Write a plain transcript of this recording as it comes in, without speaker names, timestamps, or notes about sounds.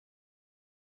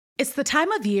It's the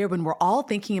time of year when we're all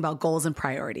thinking about goals and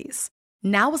priorities.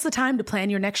 Now is the time to plan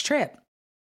your next trip.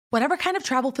 Whatever kind of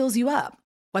travel fills you up,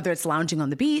 whether it's lounging on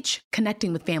the beach,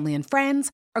 connecting with family and friends,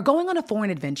 or going on a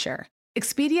foreign adventure,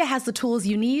 Expedia has the tools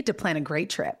you need to plan a great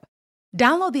trip.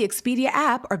 Download the Expedia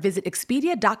app or visit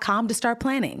Expedia.com to start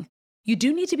planning. You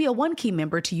do need to be a One-Key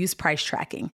member to use price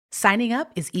tracking. Signing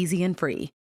up is easy and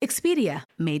free. Expedia,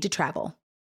 made to travel.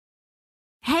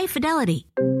 Hey, Fidelity.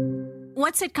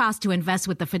 What's it cost to invest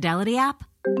with the Fidelity app?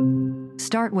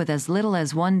 Start with as little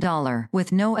as $1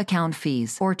 with no account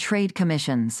fees or trade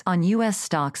commissions on U.S.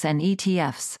 stocks and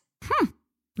ETFs.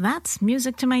 That's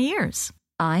music to my ears.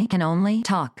 I can only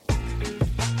talk.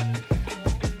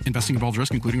 Investing involves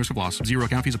risk, including risk of loss. Zero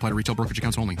account fees apply to retail brokerage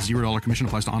accounts only. $0 commission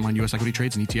applies to online U.S. equity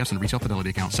trades and ETFs and retail Fidelity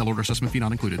accounts. Sell order assessment fee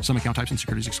not included. Some account types and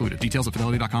securities excluded. Details at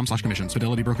fidelity.com/commissions.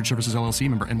 Fidelity Brokerage Services, LLC,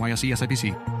 member NYSE,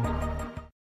 SIPC.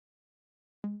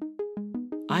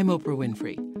 I'm Oprah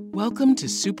Winfrey. Welcome to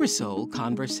Super Soul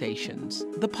Conversations,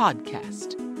 the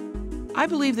podcast. I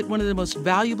believe that one of the most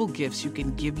valuable gifts you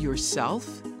can give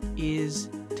yourself is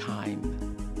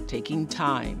time. Taking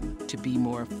time to be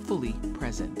more fully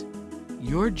present.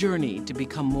 Your journey to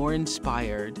become more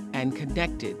inspired and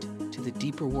connected to the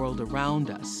deeper world around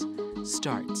us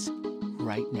starts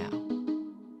right now.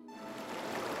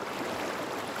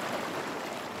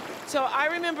 So I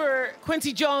remember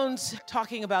Quincy Jones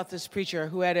talking about this preacher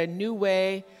who had a new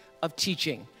way of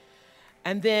teaching.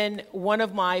 And then one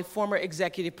of my former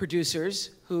executive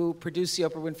producers who produced the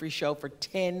Oprah Winfrey Show for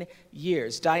 10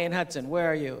 years, Diane Hudson, where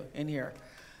are you in here?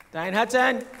 Diane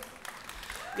Hudson?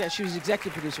 Yeah, she was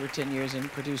executive producer for 10 years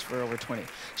and produced for over 20.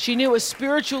 She knew a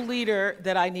spiritual leader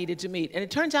that I needed to meet. And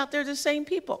it turns out they're the same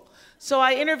people. So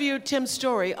I interviewed Tim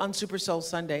Story on Super Soul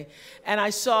Sunday. And I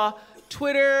saw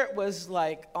Twitter was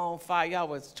like on fire. Y'all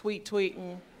was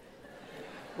tweeting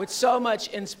with so much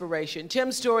inspiration.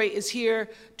 Tim Story is here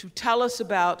to tell us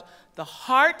about the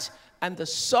heart and the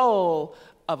soul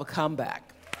of a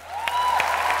comeback.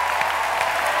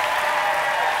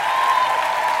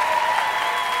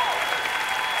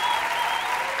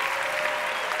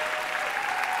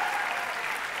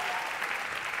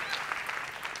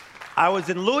 I was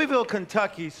in Louisville,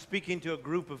 Kentucky, speaking to a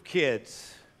group of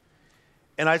kids,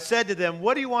 and I said to them,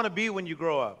 "What do you want to be when you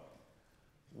grow up?"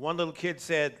 One little kid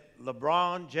said,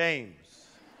 "LeBron James."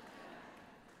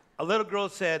 A little girl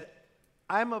said,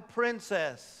 "I'm a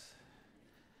princess."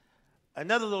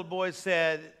 Another little boy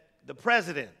said, "The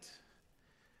president."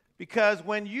 Because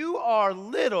when you are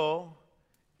little,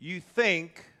 you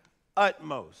think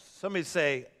utmost. Somebody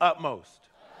say utmost.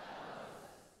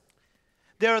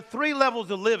 There are three levels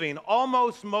of living: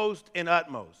 almost, most, and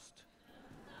utmost.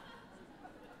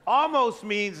 Almost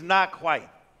means not quite.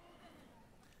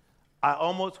 I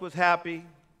almost was happy.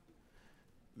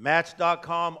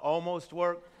 Match.com almost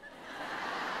worked.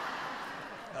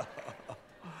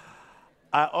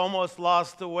 I almost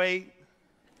lost the weight.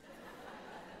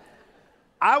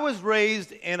 I was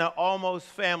raised in an almost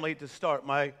family to start.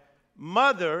 My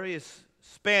mother is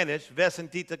Spanish,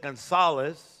 Vicentita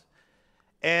Gonzalez.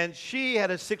 And she had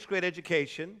a 6th grade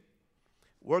education,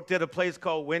 worked at a place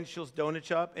called Winchell's Donut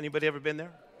Shop. Anybody ever been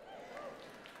there?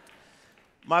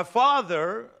 My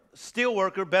father, steel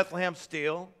worker, Bethlehem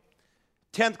Steel,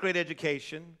 10th grade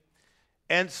education.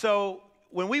 And so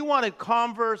when we wanted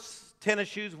Converse tennis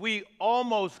shoes, we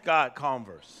almost got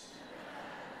Converse.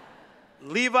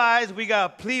 Levi's, we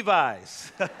got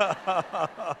Levi's.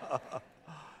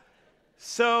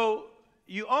 So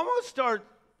you almost start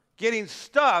getting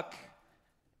stuck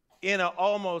in an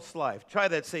almost life. Try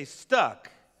that, say stuck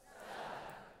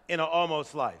in an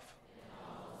almost life.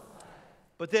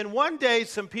 But then one day,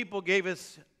 some people gave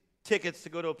us tickets to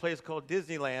go to a place called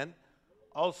Disneyland,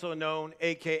 also known,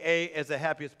 AKA, as the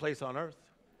happiest place on earth.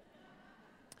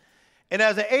 And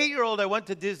as an 8-year-old, I went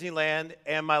to Disneyland,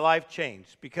 and my life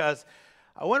changed because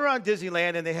I went around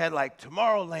Disneyland, and they had like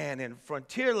Tomorrowland and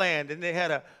Frontierland, and they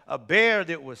had a bear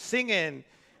that was singing,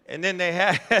 and then they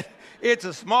had It's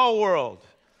a Small World.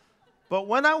 But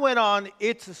when I went on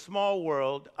It's a Small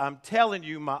World, I'm telling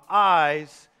you, my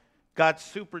eyes got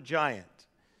super giant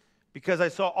because I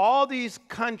saw all these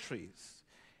countries,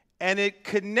 and it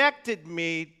connected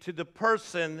me to the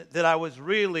person that I was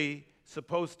really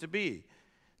supposed to be.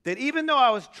 That even though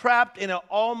I was trapped in an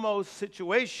almost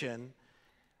situation,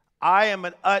 I am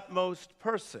an utmost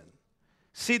person.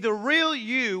 See, the real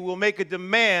you will make a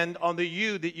demand on the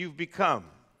you that you've become.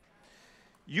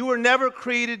 You were never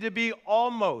created to be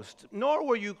almost, nor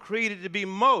were you created to be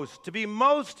most. To be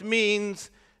most means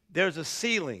there's a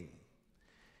ceiling.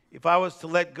 If I was to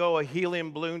let go a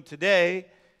helium balloon today,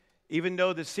 even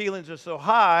though the ceilings are so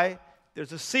high,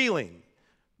 there's a ceiling.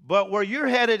 But where you're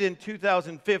headed in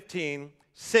 2015,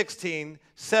 16,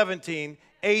 17,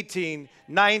 18,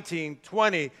 19,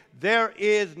 20, there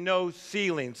is no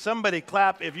ceiling. Somebody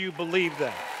clap if you believe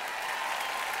that.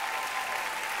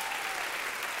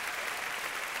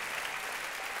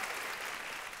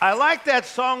 I like that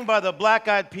song by the Black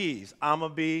Eyed Peas. I'ma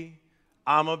be.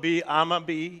 I'ma be.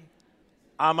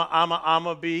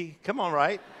 Come on,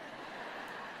 right?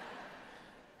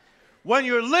 When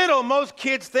you're little, most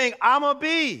kids think, I'ma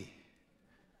be.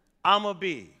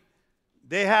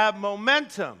 They have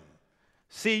momentum.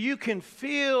 See, you can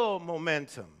feel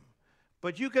momentum,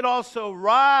 but you can also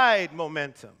ride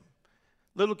momentum.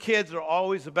 Little kids are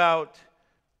always about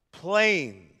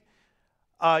playing.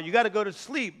 You got to go to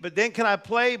sleep, but then can I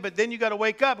play? But then you got to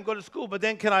wake up and go to school, but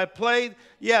then can I play?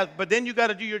 Yeah, but then you got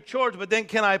to do your chores, but then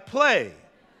can I play?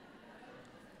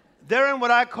 They're in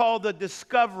what I call the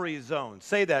discovery zone.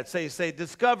 Say that. Say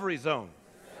discovery zone.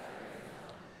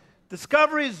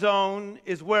 Discovery zone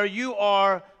is where you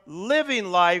are living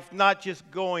life, not just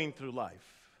going through life.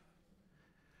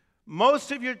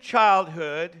 Most of your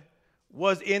childhood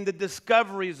was in the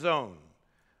discovery zone.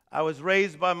 I was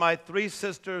raised by my 3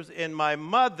 sisters and my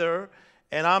mother,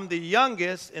 and I'm the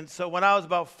youngest. And so when I was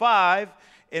about 5,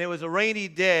 and it was a rainy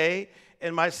day,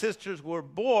 and my sisters were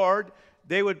bored,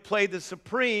 they would play the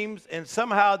Supremes, and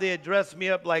somehow they had dressed me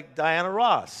up like Diana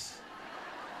Ross.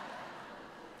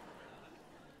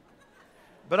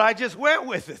 But I just went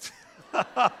with it.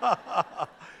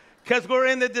 Because we're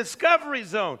in the discovery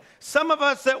zone. Some of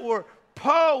us that were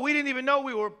Poe, we didn't even know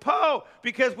we were Poe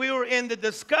because we were in the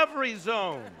discovery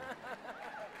zone.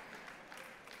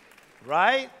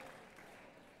 Right?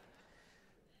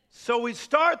 So we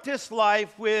start this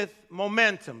life with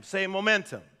momentum. Say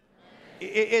momentum.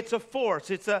 It's a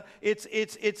force. It's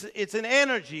an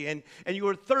energy. And you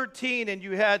were 13 and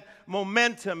you had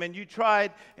momentum and you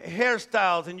tried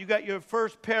hairstyles and you got your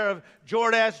first pair of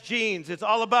Jordache jeans. It's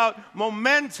all about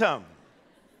momentum.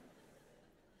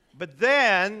 But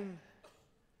then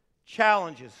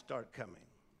challenges start coming.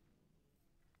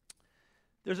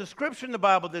 There's a scripture in the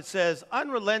Bible that says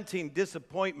unrelenting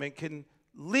disappointment can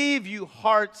leave you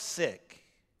heart sick.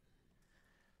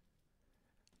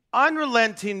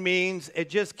 Unrelenting means it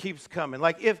just keeps coming.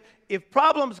 Like if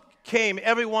problems came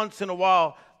every once in a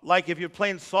while, like if you're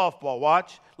playing softball,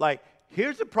 watch, like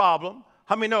here's the problem.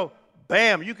 How many know,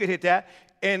 bam, you could hit that.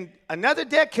 In another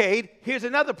decade, here's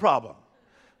another problem.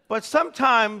 But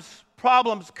sometimes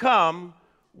problems come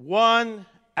one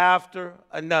after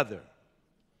another.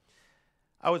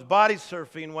 I was body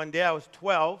surfing one day. I was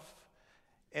 12,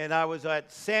 and I was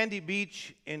at Sandy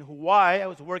Beach in Hawaii. I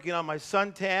was working on my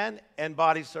suntan and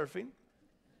body surfing.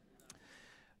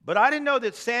 But I didn't know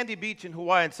that Sandy Beach in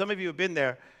Hawaii, and some of you have been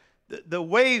there, the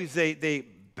waves, they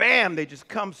just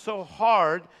come so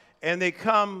hard, and they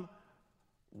come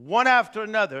one after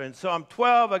another. And so I'm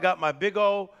 12. I got my big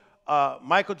old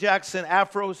Michael Jackson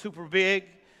afro, super big,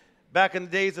 back in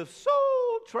the days of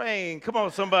Soul Train. Come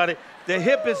on, somebody. The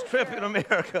hippest trip in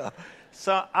America.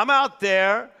 So I'm out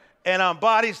there, and I'm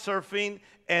body surfing,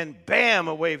 and bam,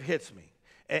 a wave hits me.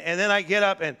 And then I get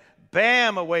up, and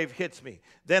bam, a wave hits me.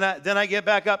 Then I get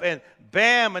back up, and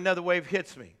bam, another wave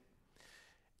hits me.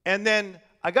 And then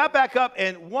I got back up,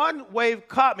 and one wave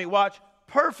caught me, watch,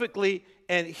 perfectly,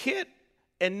 and hit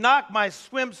and knocked my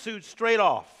swimsuit straight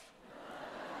off.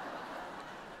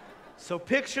 So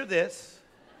picture this.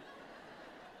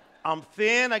 I'm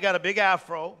thin, I got a big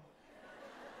afro,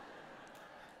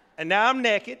 and now I'm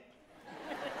naked.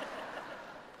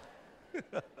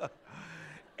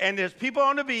 And there's people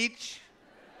on the beach,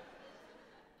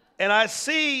 and I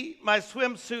see my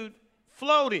swimsuit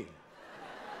floating.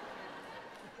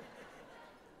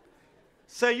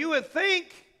 So you would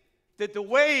think that the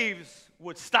waves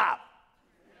would stop.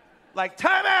 Like,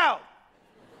 time out.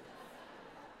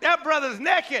 That brother's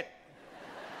naked.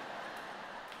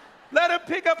 Let him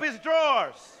pick up his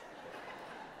drawers.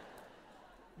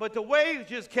 But the waves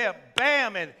just kept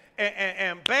bam and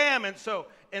bam, and so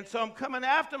I'm coming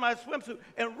after my swimsuit,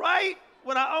 and right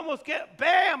when I almost get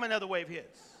bam, another wave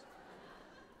hits.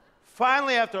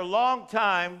 Finally, after a long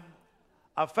time,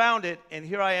 I found it, and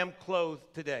here I am clothed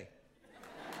today.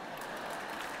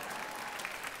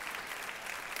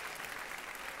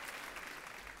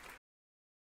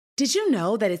 Did you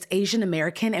know that it's Asian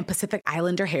American and Pacific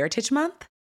Islander Heritage Month?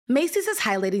 Macy's is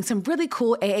highlighting some really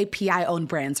cool AAPI-owned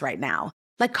brands right now,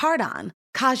 like Cardon,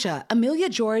 Kaja, Amelia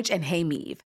George, and Hey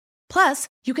Meave. Plus,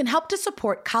 you can help to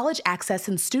support college access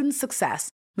and student success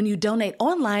when you donate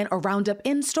online or round up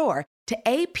in-store to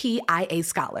APIA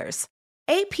scholars.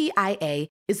 APIA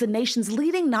is the nation's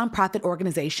leading nonprofit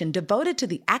organization devoted to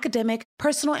the academic,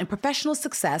 personal, and professional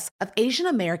success of Asian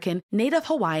American, Native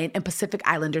Hawaiian, and Pacific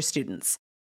Islander students.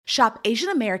 Shop Asian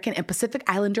American and Pacific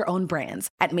Islander-owned brands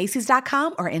at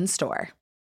Macy's.com or in-store.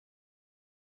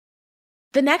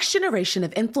 The next generation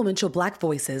of influential Black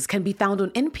voices can be found on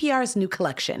NPR's new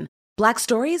collection, Black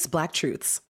Stories, Black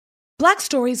Truths. Black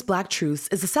Stories, Black Truths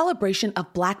is a celebration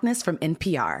of Blackness from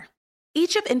NPR.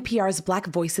 Each of NPR's Black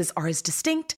voices are as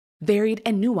distinct, varied,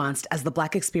 and nuanced as the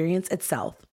Black experience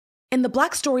itself. In the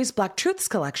Black Stories, Black Truths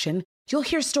collection, you'll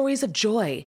hear stories of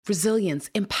joy, resilience,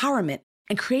 empowerment,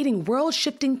 and creating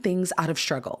world-shifting things out of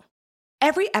struggle.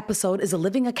 Every episode is a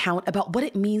living account about what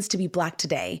it means to be Black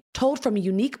today, told from a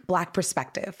unique Black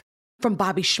perspective. From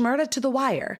Bobby Shmurda to The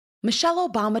Wire, Michelle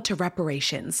Obama to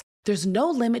reparations, there's no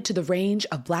limit to the range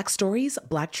of Black Stories,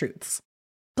 Black Truths.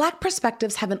 Black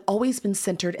perspectives haven't always been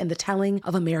centered in the telling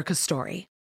of America's story.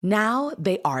 Now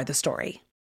they are the story.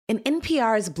 In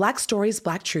NPR's Black Stories,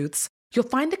 Black Truths, you'll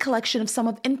find a collection of some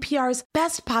of NPR's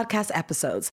best podcast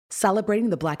episodes celebrating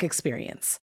the Black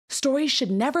experience. Stories should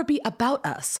never be about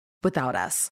us without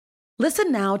us.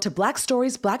 Listen now to Black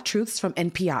Stories, Black Truths from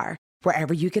NPR,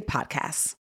 wherever you get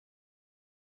podcasts.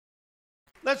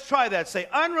 Let's try that. Say,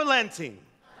 unrelenting,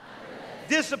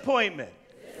 disappointment,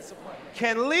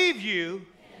 can leave you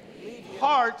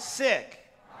heart sick.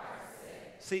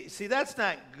 See, that's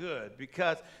not good,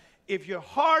 because if your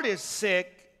heart is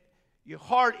sick, your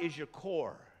heart is your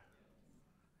core.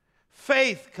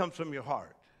 Faith comes from your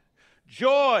heart.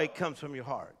 Joy comes from your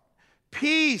heart.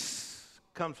 Peace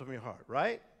comes from your heart,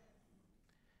 right?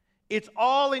 It's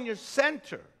all in your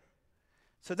center.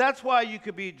 So that's why you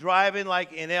could be driving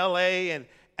like in LA and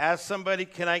ask somebody,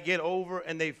 can I get over?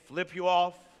 And they flip you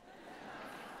off.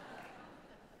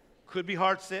 Could be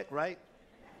heart sick, right?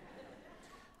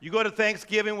 You go to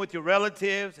Thanksgiving with your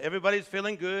relatives, everybody's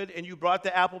feeling good, and you brought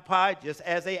the apple pie just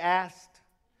as they asked.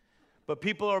 But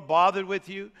people are bothered with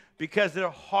you because they're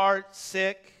heart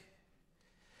sick.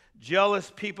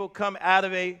 Jealous people come out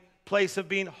of a place of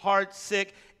being heart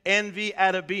sick. Envy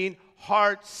out of being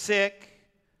heart sick.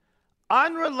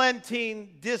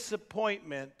 Unrelenting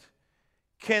disappointment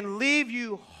can leave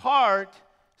you heart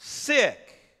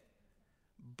sick,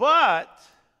 but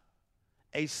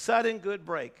a sudden good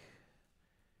break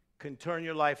can turn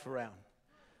your life around.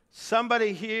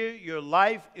 Somebody here, your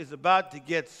life is about to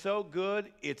get so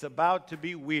good, it's about to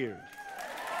be weird.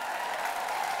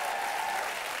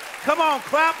 Come on,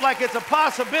 clap like it's a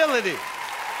possibility.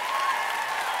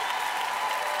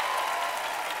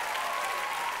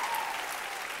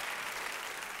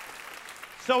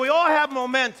 So we all have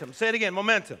momentum. Say it again,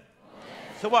 momentum.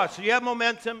 So what? So you have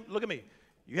momentum. Look at me.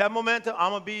 You have momentum.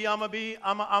 I'm going to be.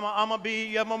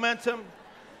 You have momentum.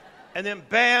 And then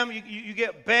bam, you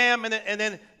get bam, and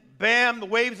then bam, the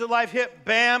waves of life hit,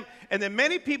 bam. And then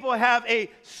many people have a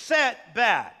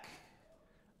setback.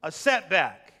 A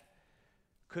setback.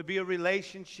 Could be a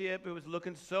relationship. It was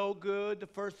looking so good the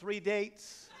first 3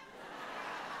 dates.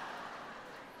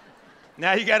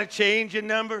 Now you got to change your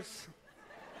numbers.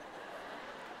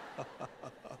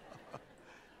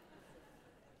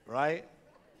 Right?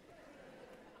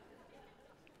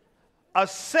 A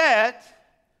setback.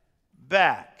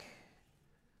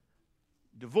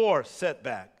 Divorce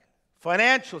setback.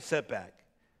 Financial setback.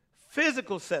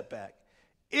 Physical setback.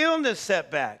 Illness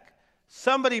setback.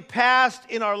 Somebody passed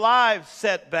in our lives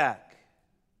setback.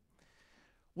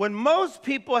 When most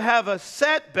people have a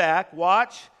setback,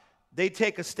 watch, they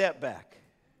take a step back.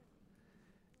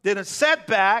 Then a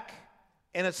setback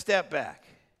and a step back.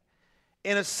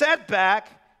 In a setback,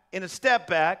 in a step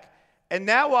back, and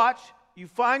now watch, you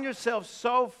find yourself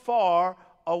so far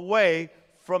away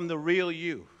from the real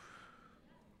you.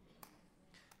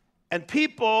 And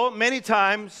people, many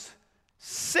times,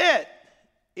 sit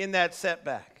in that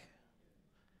setback.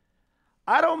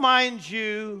 I don't mind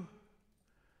you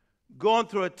going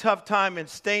through a tough time and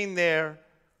staying there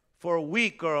for a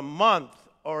week or a month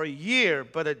or a year,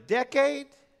 but a decade?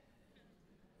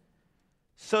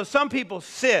 So some people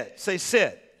sit, say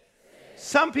sit.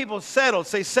 Some people settle,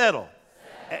 say settle.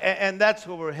 And that's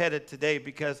where we're headed today,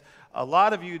 because a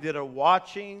lot of you that are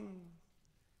watching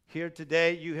here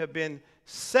today, you have been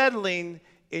settling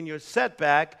in your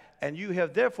setback, and you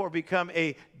have therefore become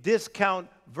a discount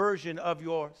version of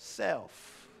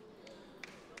yourself.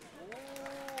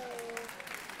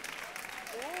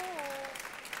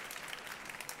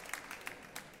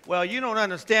 Well, you don't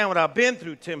understand what I've been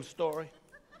through, Tim Story.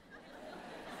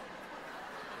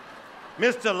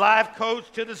 Mr. Life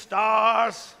Coach to the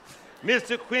stars.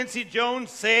 Mr. Quincy Jones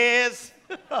says.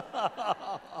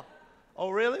 Oh,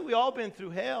 really? We all been through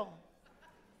hell.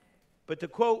 But to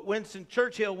quote Winston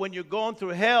Churchill, when you're going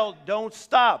through hell, don't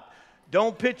stop.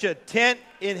 Don't pitch a tent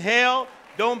in hell.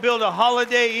 Don't build a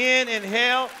Holiday Inn in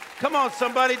hell. Come on,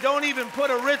 somebody. Don't even put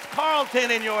a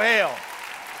Ritz-Carlton in your hell.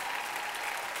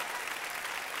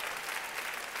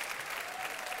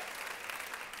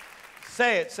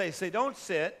 Say it. Say, don't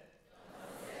sit.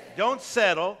 Don't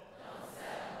settle.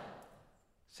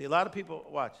 See, a lot of people,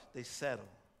 watch, they settle.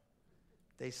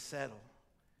 They settle.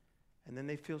 And then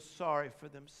they feel sorry for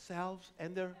themselves,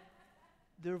 and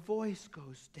their voice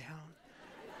goes down.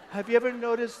 Have you ever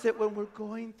noticed that when we're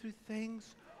going through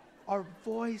things, our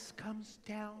voice comes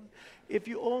down? If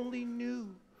you only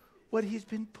knew what he's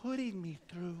been putting me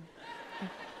through.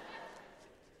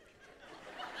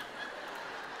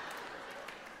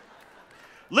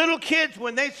 Little kids,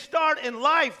 when they start in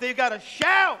life, they got to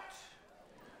shout.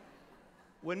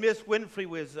 When Miss Winfrey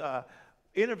was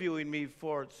interviewing me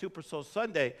for Super Soul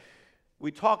Sunday,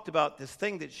 we talked about this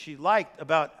thing that she liked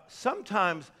about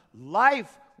sometimes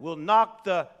life will knock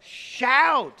the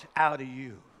shout out of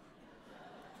you.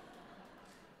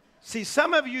 See,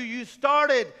 some of you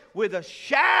started with a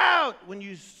shout when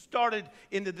you started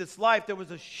into this life. There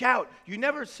was a shout. You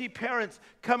never see parents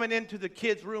coming into the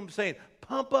kids' room saying,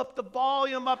 pump up the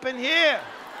volume up in here.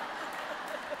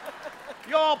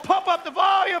 Y'all pump up the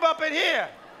volume up in here.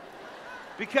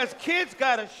 Because kids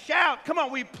got to shout. Come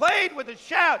on, we played with a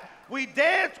shout. We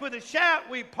danced with a shout.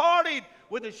 We partied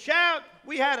with a shout.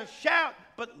 We had a shout.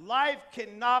 But life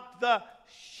can knock the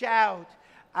shout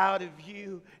out of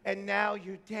you. And now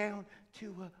you're down to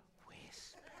a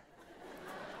whisper.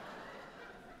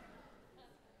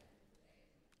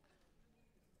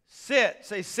 Sit.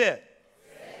 Say sit.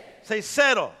 Say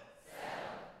settle.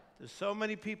 There's so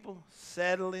many people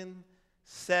settling,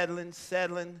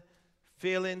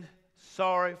 feeling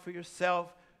sorry for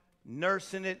yourself,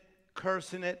 nursing it,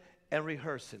 cursing it, and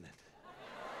rehearsing it.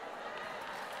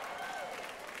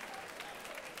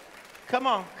 Come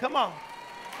on.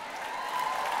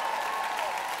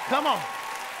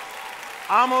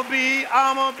 I'ma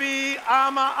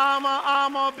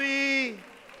be.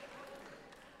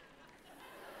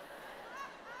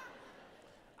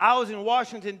 I was in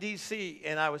Washington, D.C.,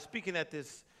 and I was speaking at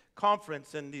this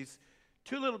conference, and these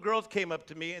two little girls came up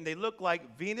to me, and they looked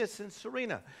like Venus and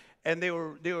Serena, and they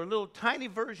were little tiny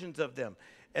versions of them,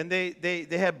 and they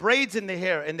had braids in their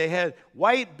hair, and they had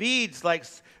white beads like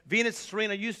Venus and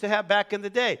Serena used to have back in the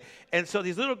day. And so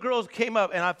these little girls came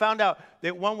up, and I found out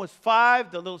that one was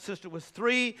 5, the little sister was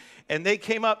 3, and they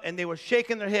came up, and they were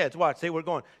shaking their heads. Watch, they were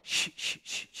going, shh, shh,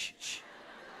 shh, shh, shh.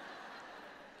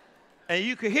 And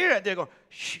you could hear it. They're going,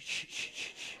 shh, shh, shh,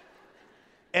 shh, shh.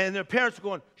 And their parents were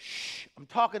going, shh, I'm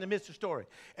talking to Mr. Story.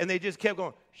 And they just kept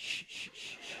going, shh, shh,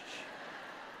 shh, shh, shh.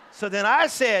 So then I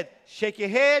said, shake your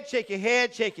head, shake your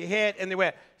head, shake your head. And they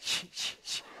went, shh, shh,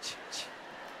 shh, shh, shh.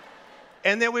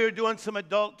 And then we were doing some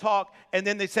adult talk. And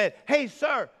then they said, hey,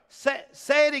 sir,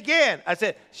 say it again. I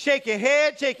said, shake your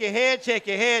head, shake your head, shake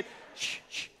your head. Shh,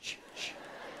 shh, shh, shh.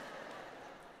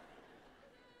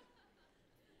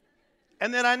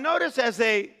 And then I noticed as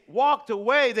they walked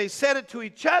away, they said it to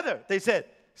each other. They said,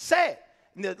 say it.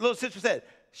 And the little sister said,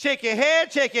 shake your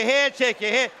head, shake your head, shake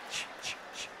your head. Shh, shh,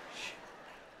 shh, shh.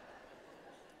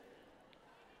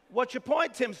 What's your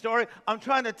point, Tim Story? I'm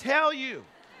trying to tell you.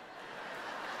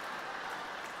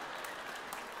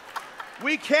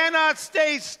 We cannot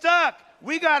stay stuck.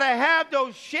 We got to have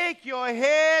those shake your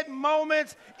head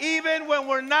moments even when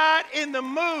we're not in the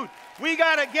mood. We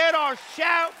got to get our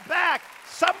shout back.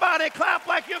 Somebody clap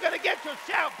like you're going to get your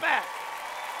shout back.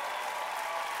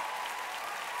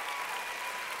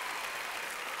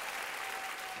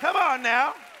 Come on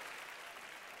now.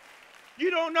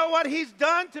 You don't know what he's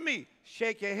done to me.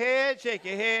 Shake your head, shake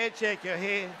your head, shake your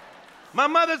head. My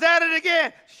mother's at it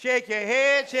again. Shake your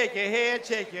head, shake your head,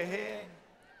 shake your head.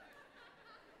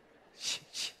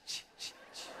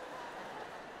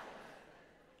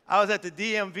 I was at the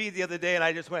DMV the other day and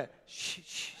I just went, shh,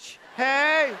 shh, shh.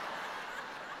 Hey.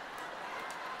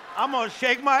 I'm going to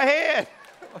shake my head.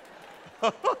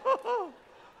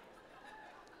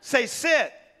 Say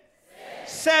sit.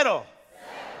 Settle.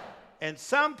 And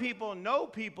some people know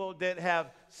people that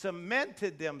have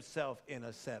cemented themselves in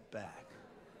a setback.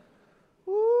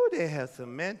 Ooh, they have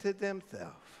cemented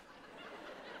themselves.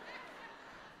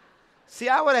 See,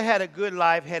 I would have had a good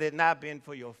life had it not been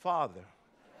for your father.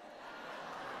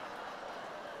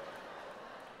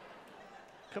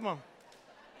 Come on.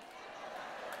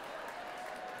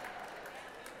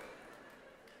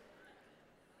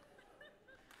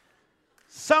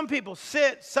 Some people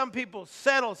sit, some people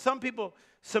settle, some people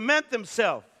cement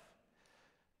themselves.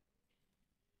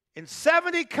 In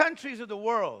 70 countries of the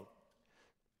world,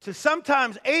 to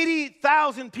sometimes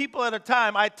 80,000 people at a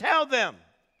time, I tell them,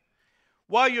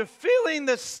 while you're feeling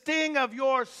the sting of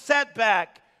your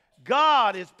setback,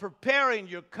 God is preparing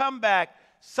your comeback.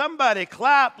 Somebody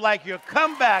clap like your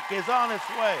comeback is on its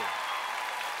way.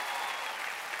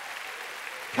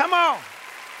 Come on.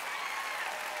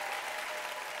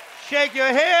 Shake your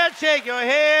head, shake your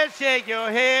head, shake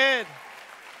your head.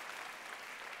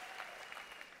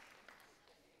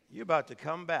 You're about to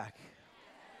come back.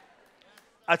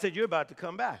 I said, you're about to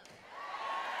come back.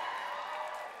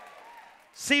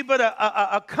 See, but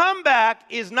a comeback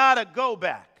is not a go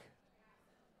back.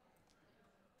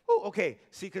 Oh, okay.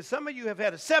 See, because some of you have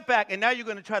had a setback, and now you're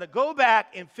going to try to go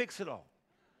back and fix it all.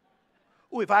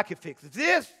 Oh, if I can fix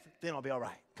this, then I'll be all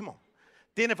right. Come on.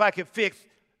 Then if I can fix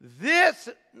this.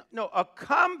 No, a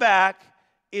comeback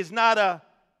is not a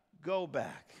go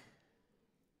back.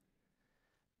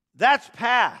 That's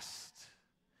past.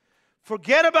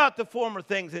 Forget about the former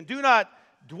things and do not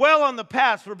dwell on the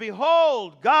past, for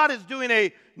behold, God is doing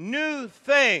a new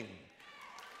thing.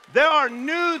 There are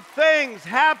new things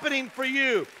happening for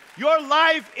you. Your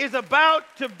life is about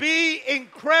to be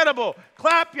incredible.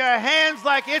 Clap your hands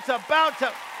like it's about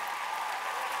to.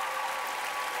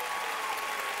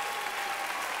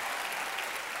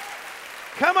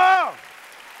 Come on.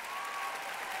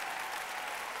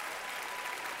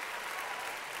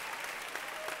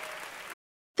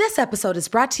 This episode is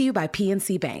brought to you by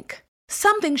PNC Bank.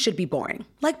 Some things should be boring,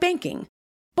 like banking.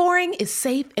 Boring is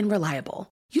safe and reliable.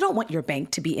 You don't want your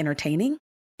bank to be entertaining.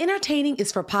 Entertaining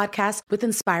is for podcasts with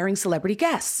inspiring celebrity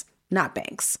guests, not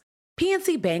banks.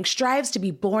 PNC Bank strives to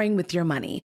be boring with your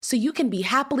money so you can be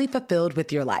happily fulfilled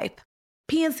with your life.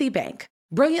 PNC Bank,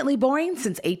 brilliantly boring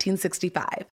since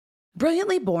 1865.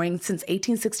 Brilliantly boring since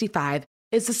 1865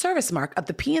 is the service mark of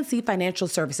the PNC Financial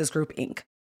Services Group, Inc.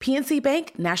 PNC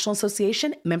Bank, National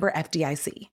Association, member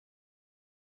FDIC.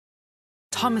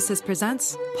 Thomas's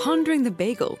presents Pondering the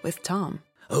Bagel with Tom.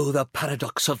 Oh, the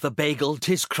paradox of the bagel.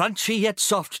 'Tis crunchy yet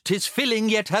soft, 'tis filling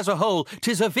yet has a hole.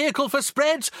 'Tis a vehicle for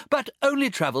spreads, but only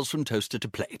travels from toaster to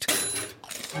plate.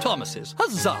 Thomas's,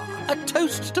 huzzah! A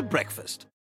toast to breakfast.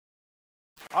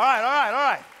 All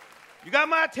right. You got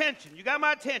my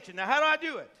attention. Now, how do I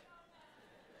do it?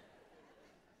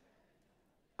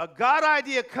 A God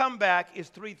idea comeback is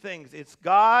three things. It's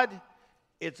God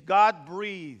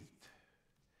breathed.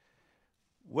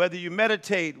 Whether you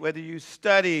meditate, whether you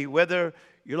study, whether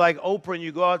you're like Oprah and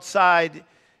you go outside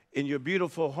in your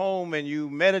beautiful home and you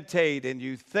meditate and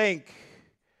you think,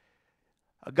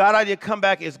 a God idea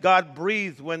comeback is God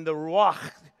breathed when the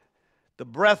ruach, the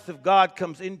breath of God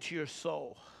comes into your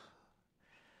soul.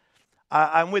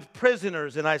 I'm with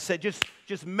prisoners and I said,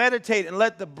 just meditate and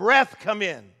let the breath come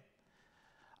in.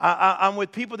 I'm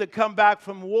with people that come back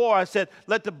from war. I said,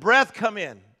 let the breath come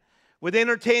in. With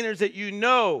entertainers that you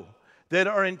know that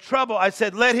are in trouble, I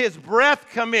said, let his breath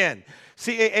come in.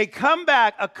 See, a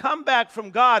comeback from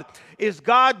God is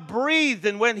God breathed,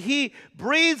 and when he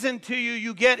breathes into you,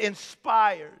 you get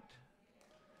inspired.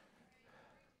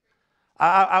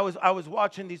 I was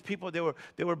watching these people. They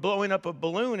were blowing up a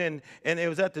balloon, and it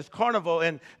was at this carnival,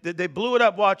 and they blew it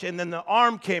up. Watch, and then the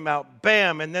arm came out,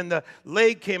 bam, and then the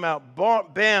leg came out,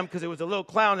 bam, because it was a little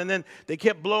clown, and then they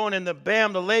kept blowing, and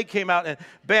the leg came out, and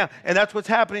bam, and that's what's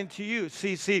happening to you.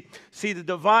 See, the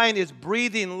divine is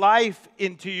breathing life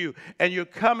into you, and you're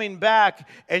coming back,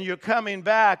 and you're coming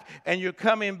back, and you're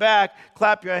coming back.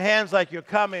 Clap your hands like you're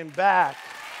coming back.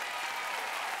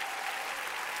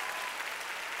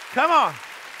 Come on.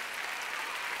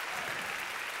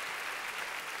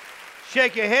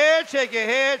 Shake your head, shake your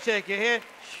head, shake your head.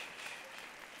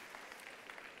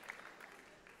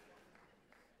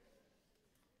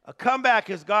 A comeback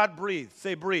is God breathed.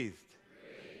 Say breathed.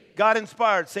 God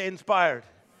inspired. Say inspired.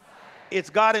 It's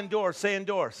God endorsed. Say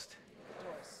endorsed.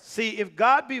 See, if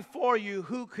God be for you,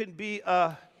 who can be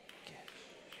a...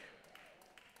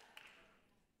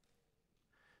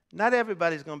 Not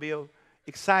everybody's going to be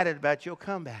excited about your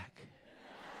comeback.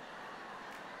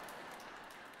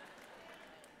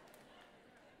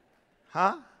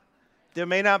 Huh? There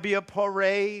may not be a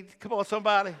parade. Come on,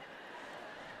 somebody.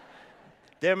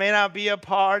 There may not be a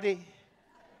party.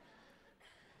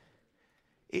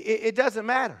 It doesn't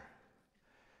matter.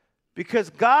 Because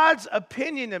God's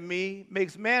opinion of me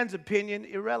makes man's opinion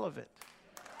irrelevant.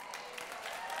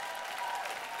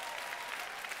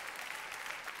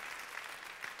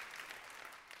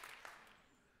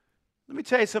 Let me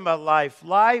tell you something about life.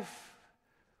 Life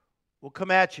will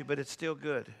come at you, but it's still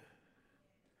good.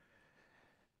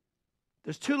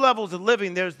 There's two levels of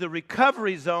living. There's the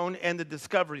recovery zone and the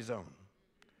discovery zone.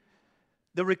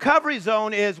 The recovery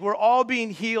zone is we're all being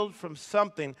healed from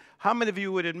something. How many of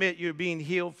you would admit you're being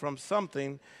healed from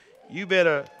something? You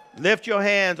better lift your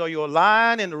hands or you're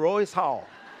lying in the Royce Hall.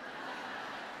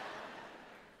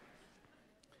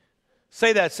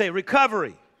 Say that. Say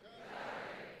recovery.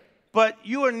 But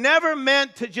you are never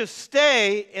meant to just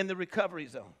stay in the recovery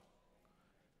zone,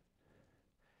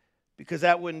 because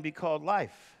that wouldn't be called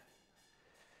life.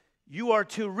 You are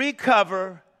to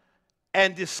recover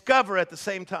and discover at the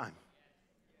same time.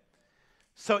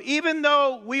 So even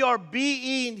though we are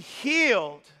being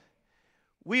healed,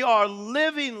 we are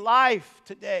living life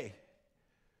today.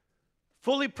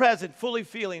 Fully present, fully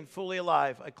feeling, fully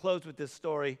alive. I close with this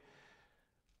story.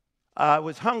 I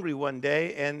was hungry one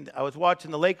day, and I was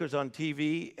watching the Lakers on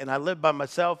TV, and I live by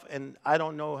myself, and I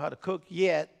don't know how to cook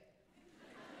yet.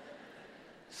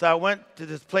 So I went to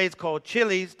this place called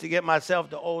Chili's to get myself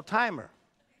the Old Timer.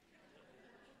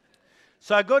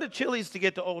 So I go to Chili's to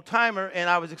get the Old Timer, and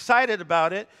I was excited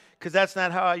about it because that's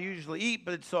not how I usually eat,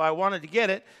 but so I wanted to get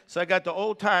it. So I got the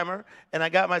Old Timer, and I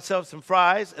got myself some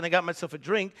fries, and I got myself a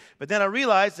drink. But then I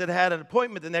realized that I had an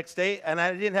appointment the next day, and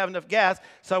I didn't have enough gas.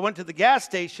 So I went to the gas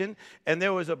station, and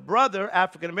there was a brother,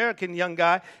 African-American young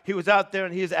guy. He was out there,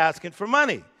 and he was asking for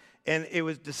money. And it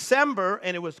was December,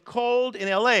 and it was cold in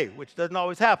L.A., which doesn't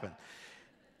always happen.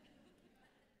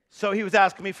 So he was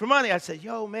asking me for money. I said,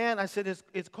 yo, man, I said,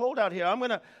 it's cold out here. I'm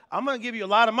gonna give you a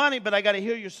lot of money, but I got to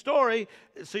hear your story,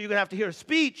 so you're going to have to hear a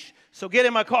speech, so get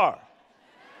in my car.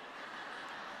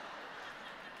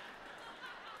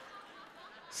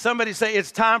 Somebody say,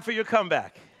 it's time for your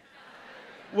comeback.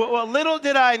 Well, little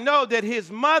did I know that his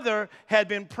mother had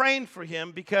been praying for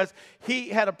him because he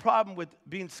had a problem with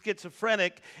being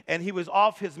schizophrenic, and he was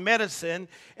off his medicine,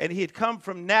 and he had come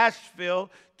from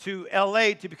Nashville to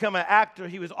L.A. to become an actor.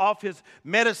 He was off his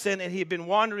medicine, and he had been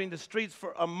wandering the streets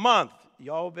for a month.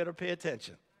 Y'all better pay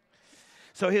attention.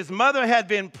 So his mother had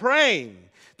been praying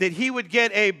that he would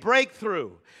get a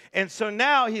breakthrough. And so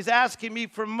now he's asking me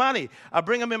for money. I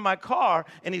bring him in my car,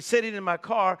 and he's sitting in my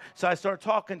car. So I start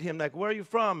talking to him, like, where are you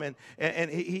from? And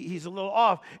he's a little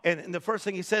off. And the first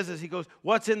thing he says is, he goes,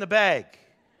 what's in the bag?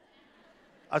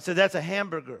 I said, that's a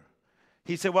hamburger.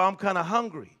 He said, well, I'm kind of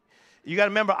hungry. You got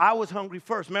to remember, I was hungry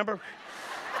first, remember?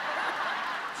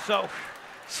 So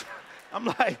I'm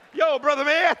like, yo, brother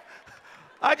man,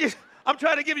 I'm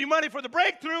trying to give you money for the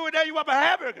breakthrough, and now you want a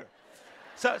hamburger.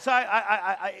 So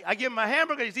I give him my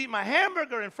hamburger. He's eating my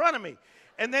hamburger in front of me.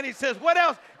 And then he says, what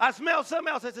else? I smell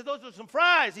something else. I said, those are some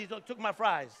fries. He took my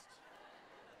fries.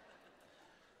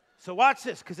 So watch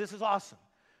this, because this is awesome.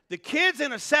 The kid's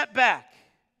in a setback,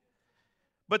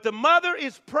 but the mother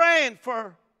is praying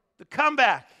for the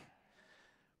comeback.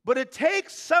 But it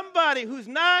takes somebody who's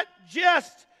not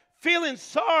just feeling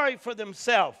sorry for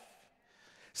themselves.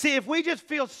 See, if we just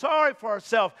feel sorry for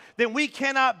ourselves, then we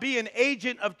cannot be an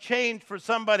agent of change for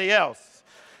somebody else.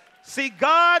 See,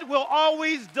 God will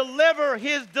always deliver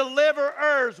his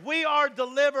deliverers. We are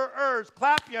deliverers.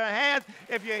 Clap your hands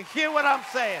if you hear what I'm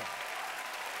saying.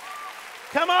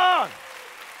 Come on.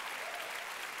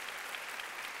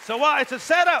 So what? It's a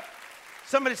setup.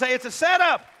 Somebody say it's a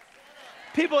setup.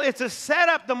 People, it's a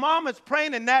setup. The mom is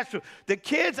praying in Nashville. The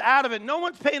kid's out of it. No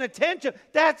one's paying attention.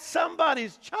 That's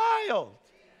somebody's child.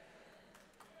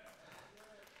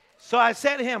 So I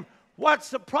said to him,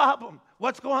 what's the problem?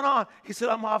 What's going on? He said,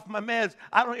 I'm off my meds.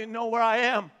 I don't even know where I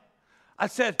am. I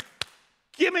said,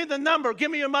 give me the number.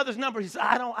 Give me your mother's number. He said,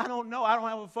 I don't know. I don't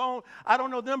have a phone. I don't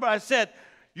know the number. I said,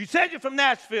 you said you're from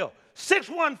Nashville.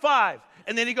 615.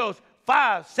 And then he goes,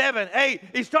 5, 7, 8.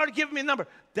 He started giving me a number.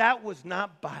 That was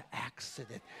not by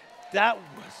accident. That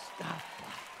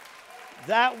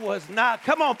was not,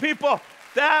 come on, people.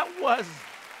 That was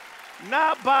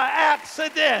not by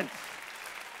accident.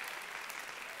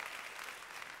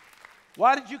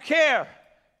 Why did you care?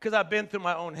 Because I've been through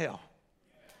my own hell.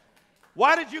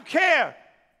 Why did you care?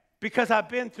 Because I've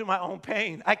been through my own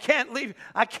pain. I can't leave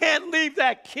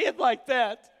that kid like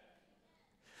that.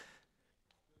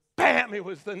 Bam, it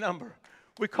was the number.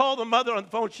 We called the mother on the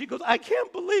phone. She goes, I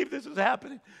can't believe this is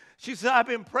happening. She said, I've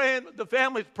been praying. The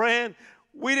family's praying.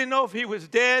 We didn't know if he was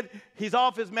dead. He's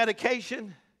off his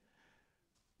medication.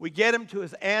 We get him to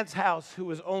his aunt's house, who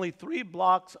was only 3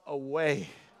 blocks away.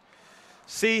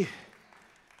 See,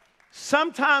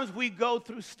 sometimes we go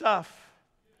through stuff,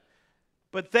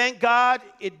 but thank God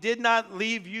it did not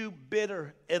leave you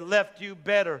bitter. It left you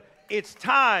better. It's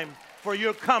time for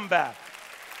your comeback.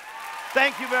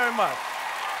 Thank you very much.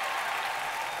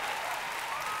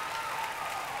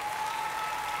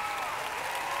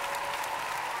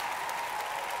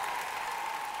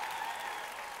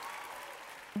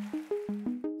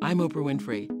 I'm Oprah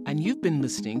Winfrey. and you've been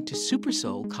listening to Super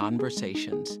Soul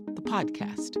Conversations, the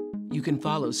podcast. You can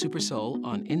follow Super Soul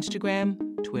on Instagram,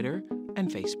 Twitter,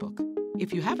 and Facebook.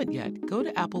 If you haven't yet, go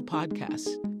to Apple Podcasts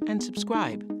and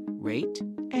subscribe, rate,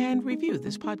 and review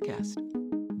this podcast.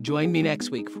 Join me next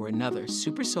week for another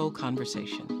Super Soul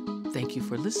Conversation. Thank you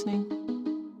for listening.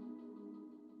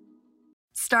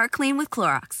 Start clean with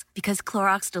Clorox, because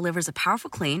Clorox delivers a powerful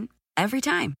clean every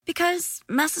time. Because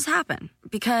messes happen.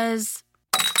 Because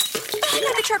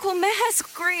the charcoal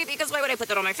mask. Great, because why would I put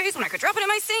that on my face when I could drop it in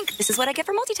my sink? This is what I get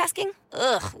for multitasking.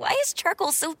 Ugh, why is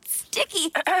charcoal so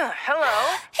sticky?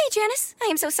 Hello? Hey, Janice. I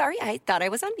am so sorry. I thought I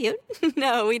was on mute.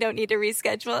 No, we don't need to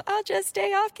reschedule. I'll just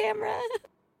stay off camera.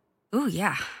 Ooh,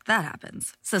 yeah, that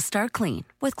happens. So start clean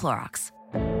with Clorox.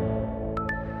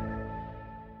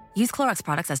 Use Clorox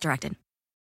products as directed.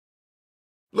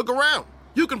 Look around.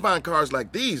 You can find cars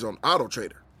like these on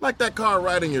AutoTrader, like that car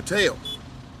riding your tail.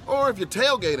 Or if you're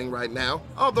tailgating right now,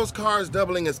 all those cars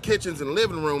doubling as kitchens and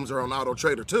living rooms are on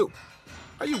AutoTrader too.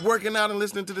 Are you working out and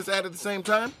listening to this ad at the same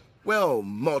time? Well,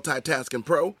 multitasking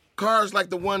pro, cars like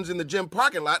the ones in the gym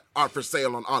parking lot are for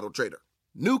sale on AutoTrader.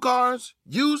 New cars,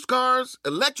 used cars,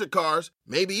 electric cars,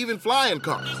 maybe even flying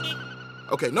cars.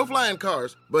 Okay, no flying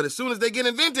cars, but as soon as they get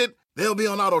invented, they'll be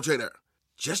on AutoTrader.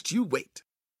 Just you wait.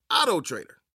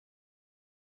 AutoTrader.